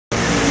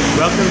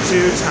Welcome to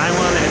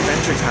Taiwan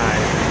Adventure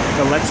Time.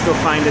 So let's go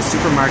find a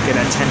supermarket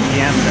at 10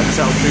 p.m. that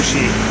sells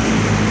sushi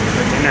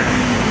for dinner.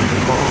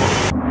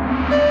 Oh.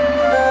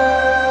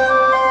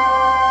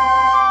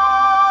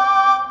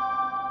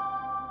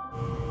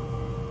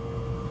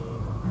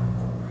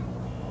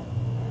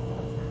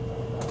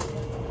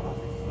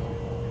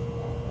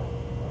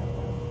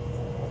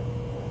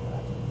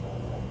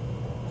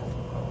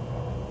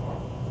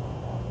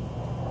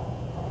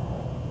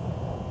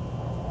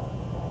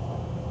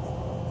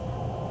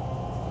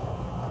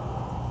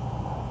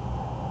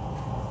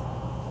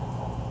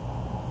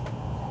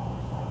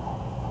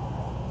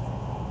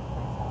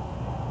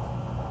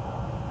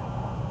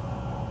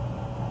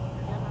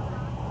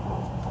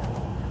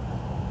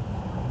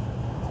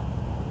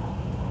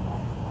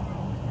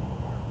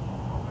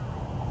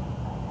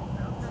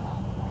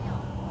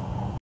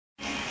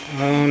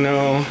 Oh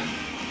no.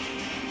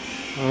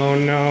 Oh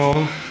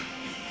no.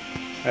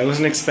 I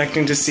wasn't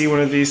expecting to see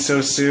one of these so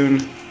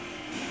soon.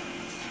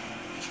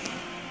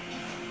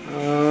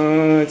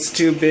 Oh, it's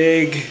too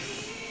big.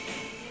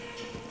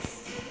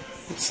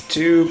 It's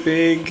too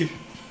big.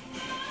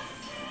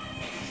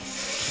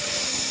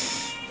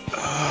 Oh,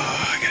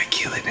 I gotta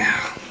kill it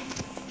now.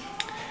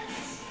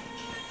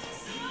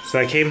 So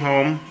I came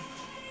home,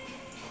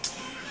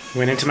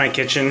 went into my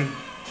kitchen,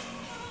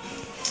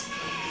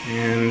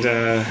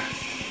 and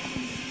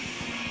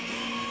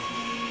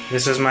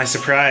this was my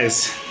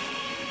surprise.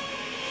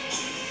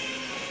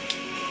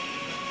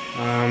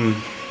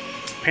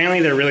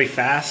 Apparently they're really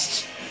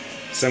fast,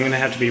 so I'm gonna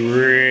have to be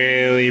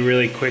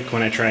really quick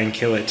when I try and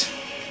kill it.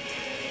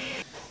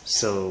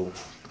 So,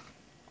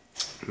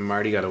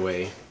 Marty got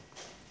away.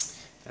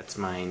 That's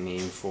my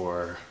name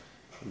for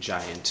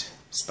giant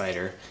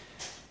spider.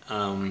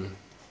 I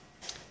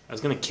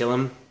was gonna kill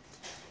him,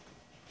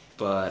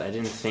 but I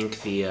didn't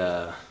think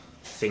the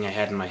thing I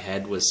had in my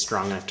head was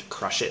strong enough to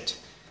crush it.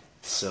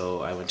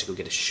 So I went to go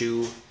get a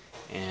shoe,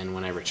 and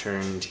when I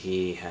returned,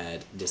 he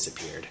had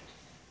disappeared.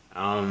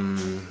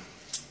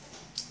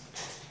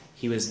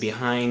 He was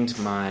behind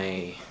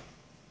my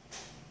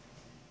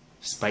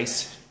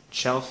spice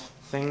shelf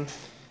thing,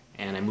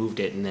 and I moved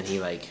it, and then he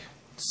like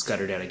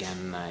scuttered out again,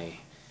 and I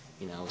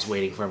was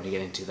waiting for him to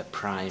get into the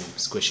prime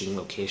squishing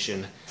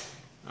location.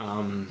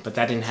 But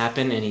that didn't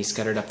happen, and he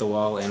scuttered up the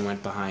wall and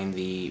went behind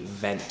the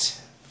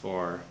vent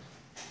for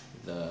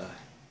the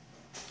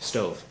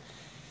stove.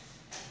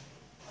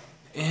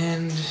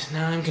 And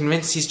now I'm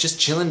convinced he's just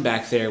chilling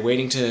back there,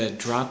 waiting to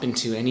drop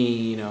into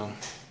any,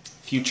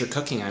 future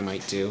cooking I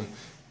might do.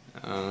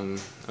 I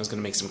was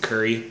gonna make some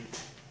curry.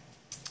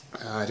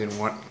 I didn't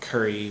want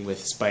curry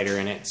with spider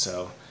in it,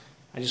 so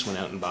I just went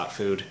out and bought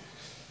food.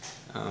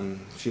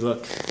 If you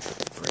look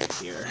right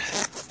here,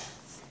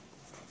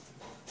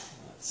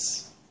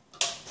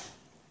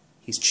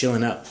 he's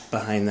chilling up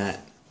behind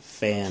that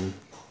fan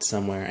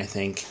somewhere, I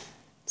think.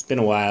 It's been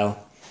a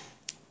while,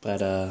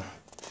 but I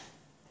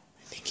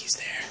think he's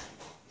there.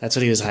 That's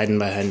what he was hiding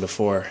behind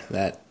before,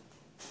 that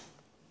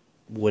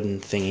wooden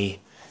thingy.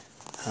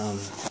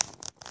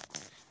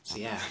 So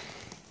yeah,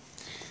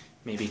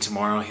 maybe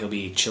tomorrow he'll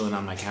be chilling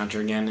on my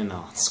counter again and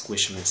I'll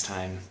squish him this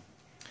time.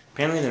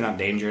 Apparently they're not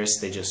dangerous,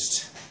 they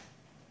just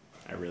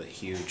are really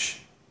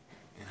huge.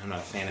 And I'm not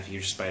a fan of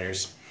huge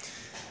spiders.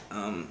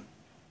 They're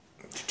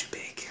too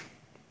big.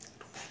 I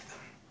don't like them.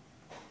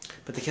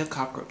 But they kill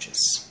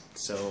cockroaches.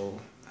 So,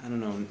 I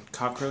don't know,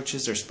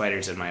 cockroaches or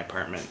spiders in my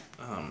apartment.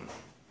 I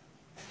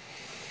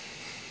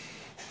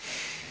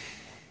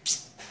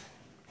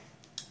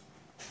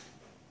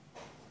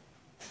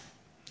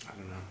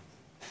don't know.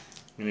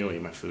 Maybe I'll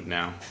eat my food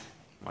now,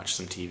 watch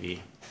some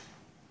TV,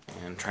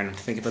 and try not to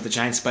think about the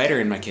giant spider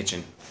in my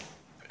kitchen.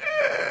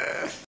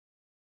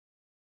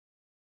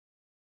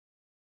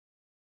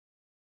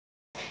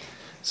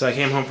 So I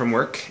came home from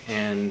work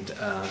and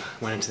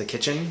went into the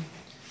kitchen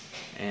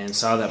and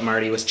saw that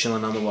Marty was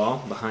chilling on the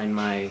wall behind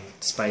my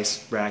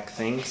spice rack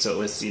thing, so it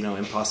was,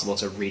 impossible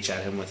to reach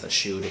at him with a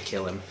shoe to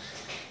kill him.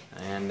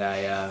 And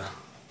I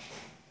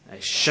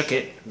shook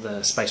it,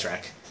 the spice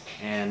rack,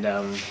 and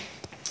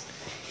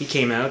he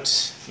came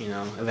out,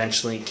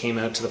 eventually came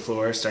out to the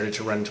floor, started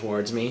to run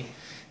towards me,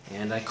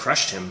 and I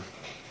crushed him.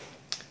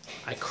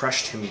 I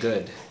crushed him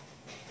good.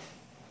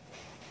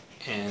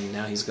 And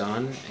now he's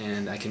gone,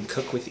 and I can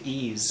cook with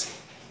ease.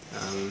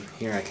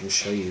 Here I can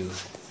show you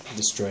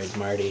destroyed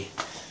Marty.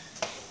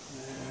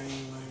 Where are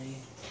you, Marty?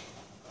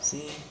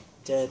 See?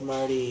 Dead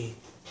Marty.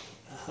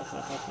 Ha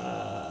ha ha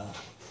ha.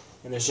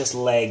 And there's just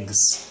legs.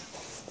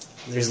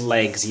 There's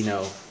legs,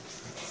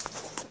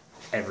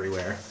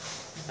 everywhere.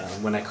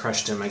 When I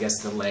crushed him, I guess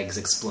the legs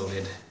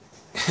exploded.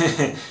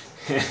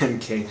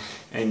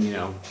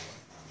 and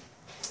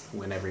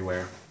went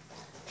everywhere.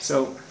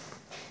 So,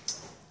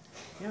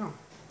 yeah.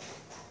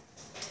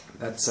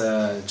 That's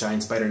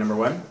giant spider number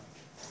 1.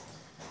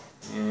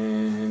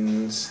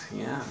 And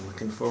yeah, I'm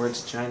looking forward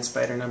to giant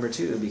spider number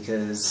 2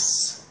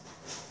 because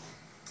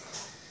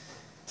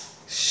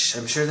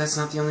I'm sure that's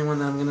not the only one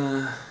that I'm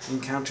gonna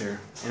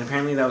encounter. And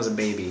apparently that was a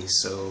baby,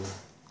 so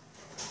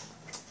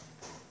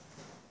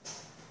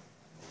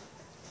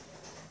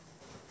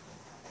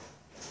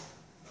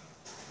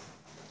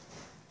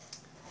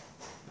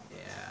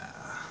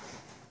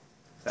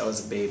That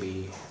was a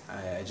baby.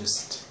 I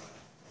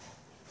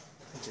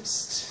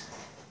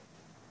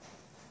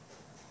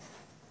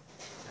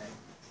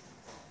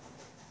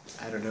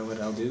don't know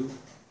what I'll do.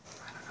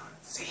 I don't know.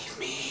 Save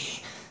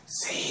me!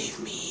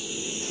 Save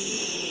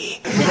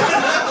me!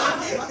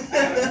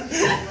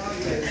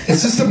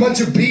 It's just a bunch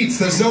of beats,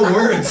 there's no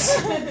words.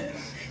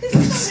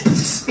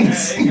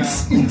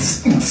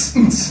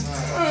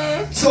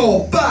走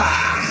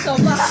吧，走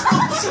吧，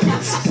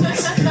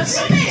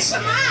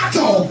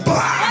走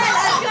吧。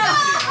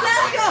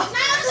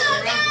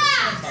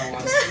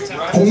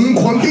红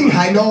黄定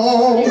海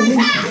浓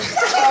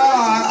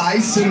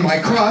，ice in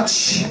my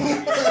crotch。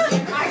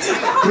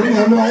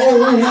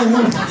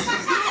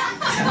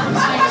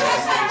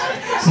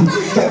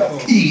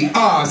一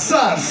二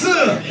三四。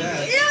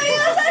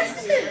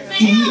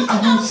一二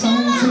三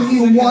四，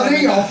我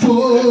的要疯。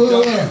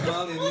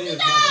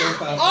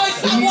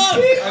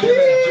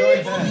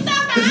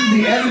This is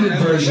the edited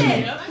version.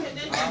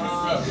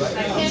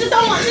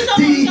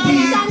 滴滴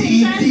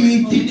滴滴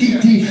滴滴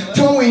滴，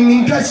终于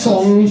您开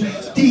送。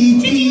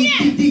滴滴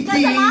滴滴滴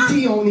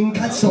滴，由您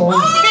开送。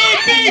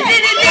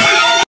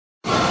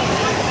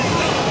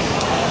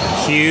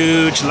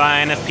Huge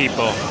line of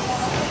people.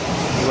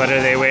 What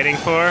are they waiting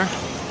for?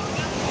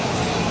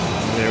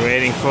 They're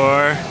waiting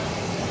for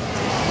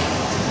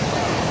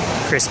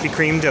Krispy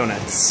Kreme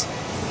donuts.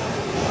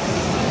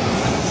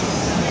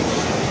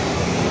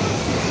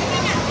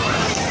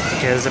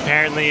 Because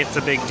apparently it's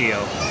a big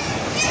deal.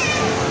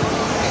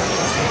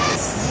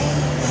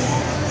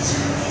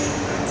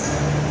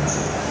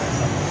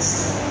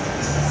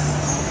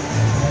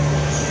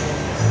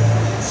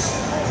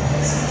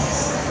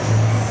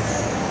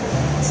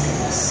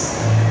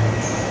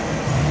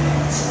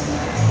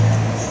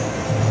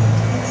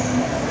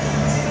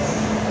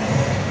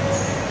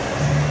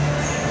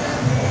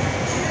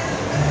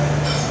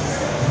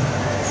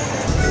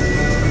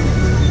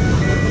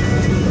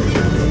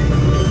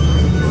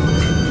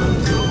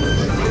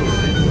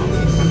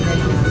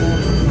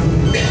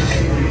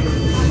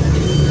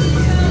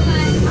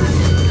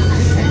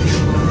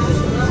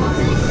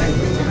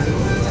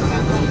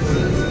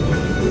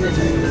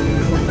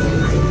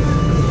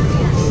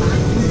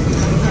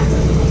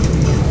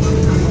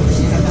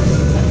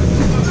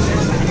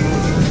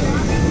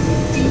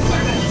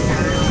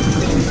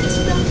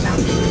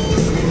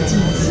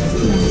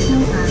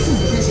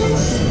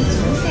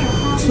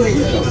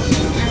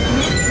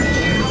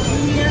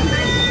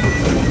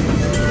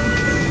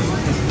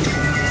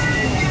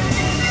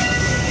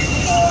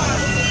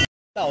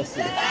倒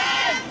数，12、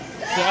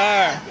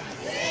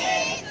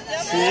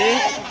10、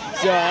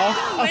9、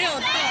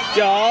9、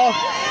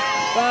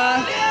8、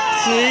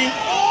7、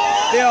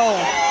6、5、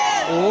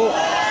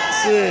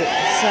4、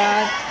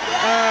3、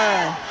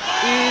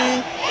2、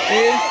1、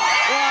0。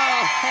哇！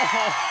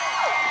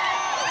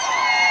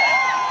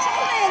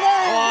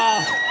哇，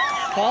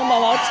黄毛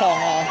毛虫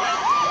哦！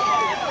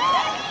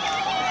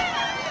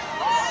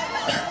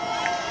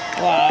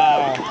哇！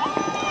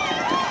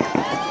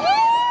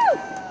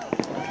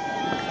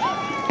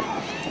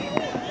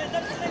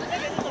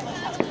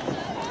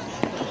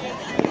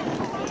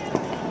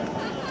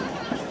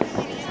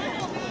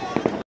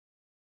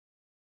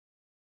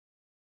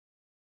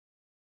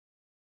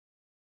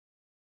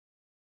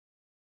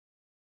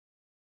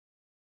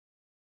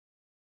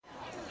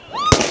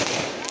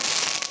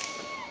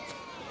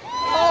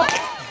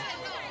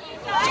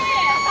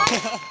 啊！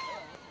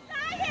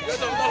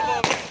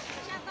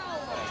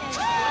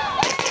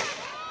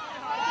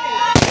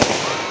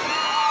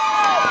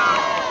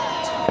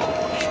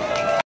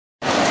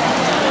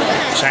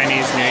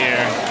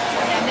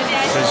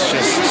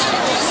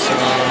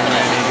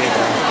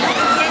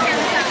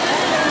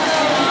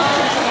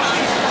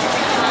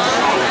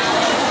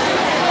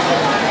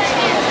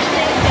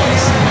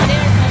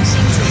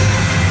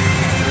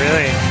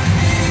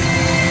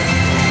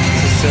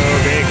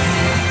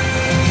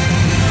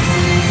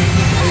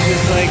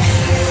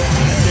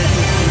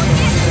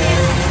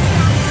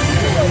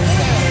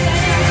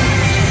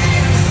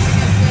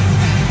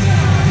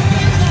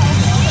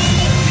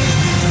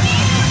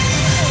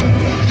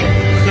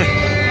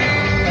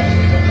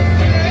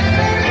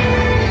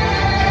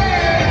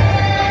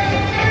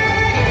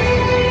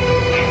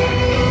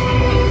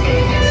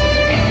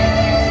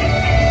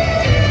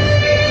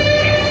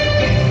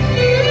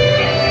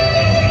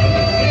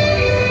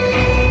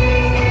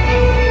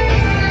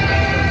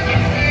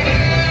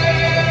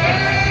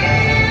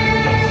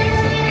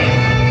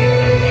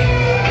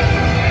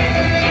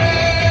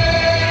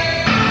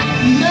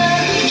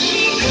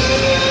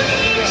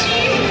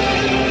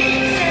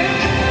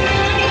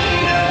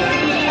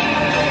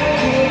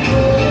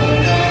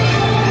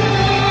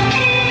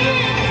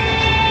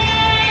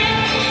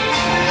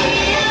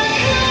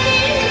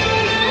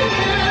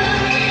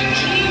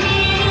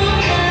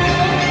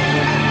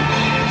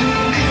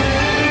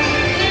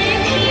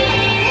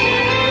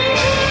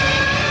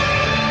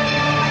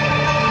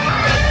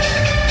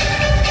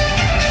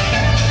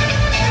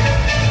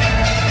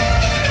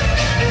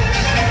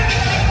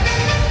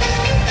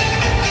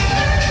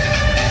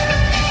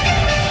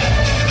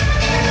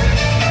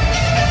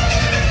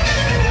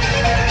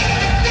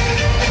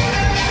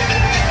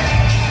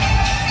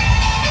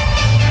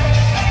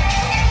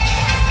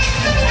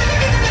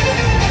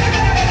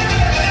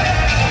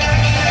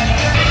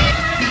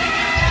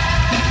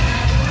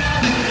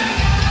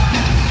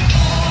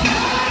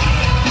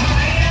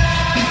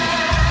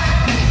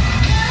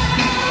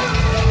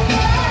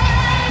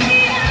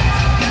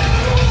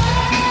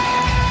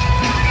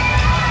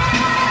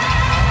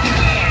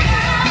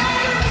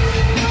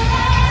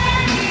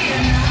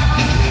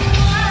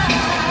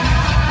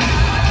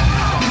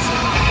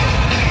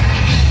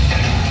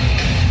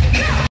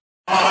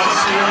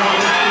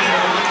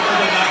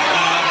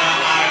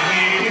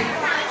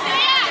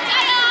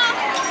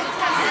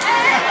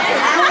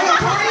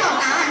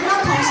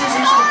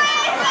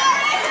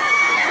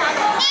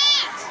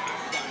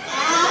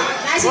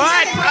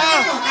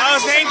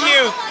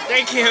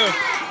 Thank you.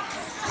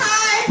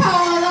 太婆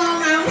羅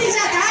牛披薩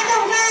解凍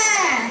咩？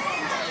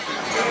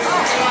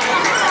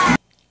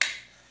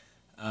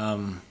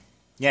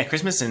 Yeah,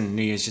 Christmas and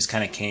New Year's just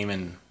kind of came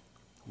and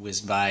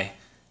whizzed by.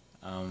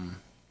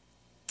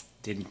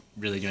 Didn't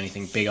really do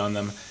anything big on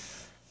them.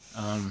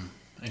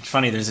 It's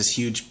funny, there's this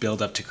huge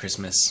build up to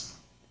Christmas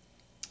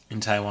in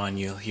Taiwan.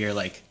 You'll hear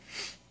like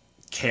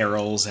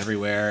carols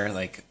everywhere,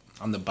 like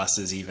on the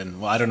buses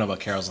even. Well, I don't know about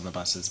carols on the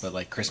buses, but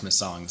like Christmas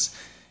songs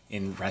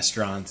in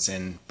restaurants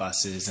and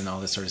buses and all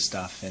this sort of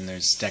stuff. And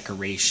there's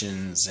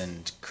decorations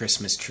and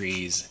Christmas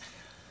trees.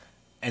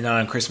 And then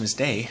on Christmas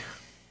Day,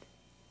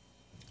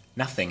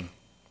 nothing.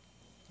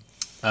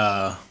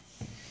 Yeah,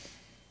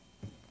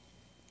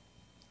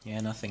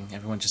 nothing.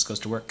 Everyone just goes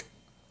to work.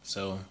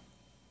 So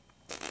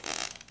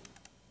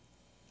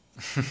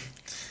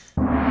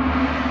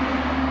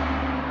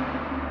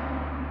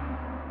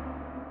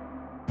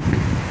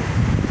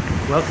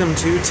welcome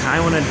to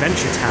Taiwan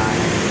Adventure Time.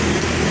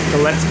 So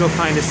let's go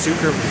find a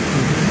sucre.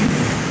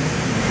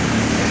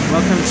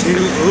 Welcome to...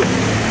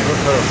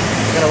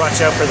 Gotta watch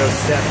out for those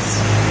steps.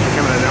 They're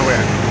coming out of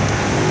nowhere.